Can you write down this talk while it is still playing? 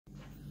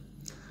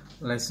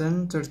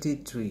Lesson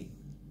 33.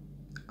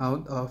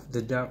 Out of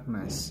the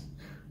Darkness.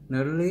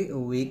 Nearly a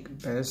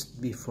week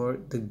passed before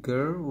the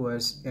girl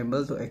was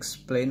able to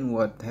explain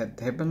what had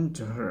happened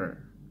to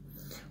her.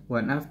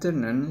 One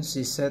afternoon,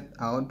 she set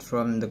out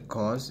from the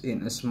coast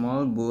in a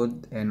small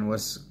boat and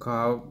was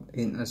caught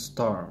in a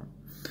storm.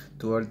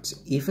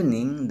 Towards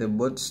evening, the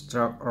boat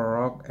struck a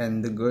rock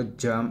and the girl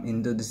jumped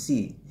into the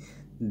sea.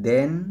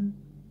 Then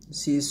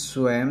she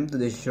swam to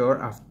the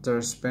shore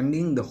after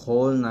spending the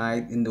whole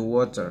night in the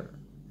water.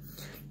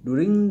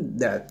 During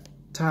that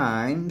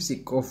time,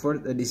 she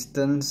covered a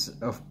distance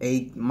of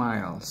 8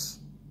 miles.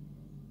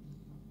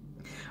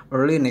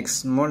 Early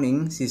next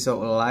morning, she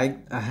saw a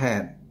light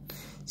ahead.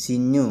 She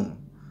knew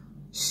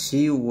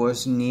she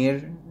was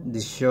near the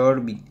shore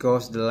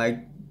because the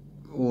light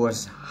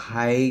was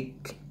high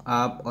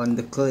up on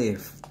the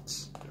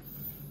cliffs.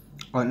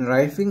 On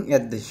arriving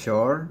at the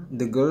shore,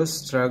 the girl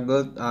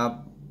struggled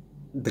up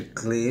the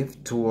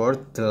cliff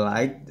toward the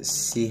light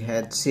she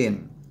had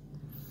seen.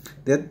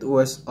 That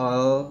was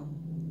all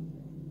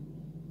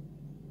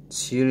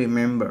she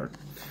remembered.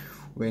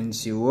 When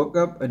she woke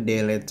up a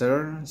day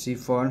later, she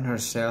found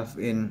herself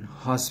in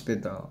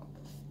hospital.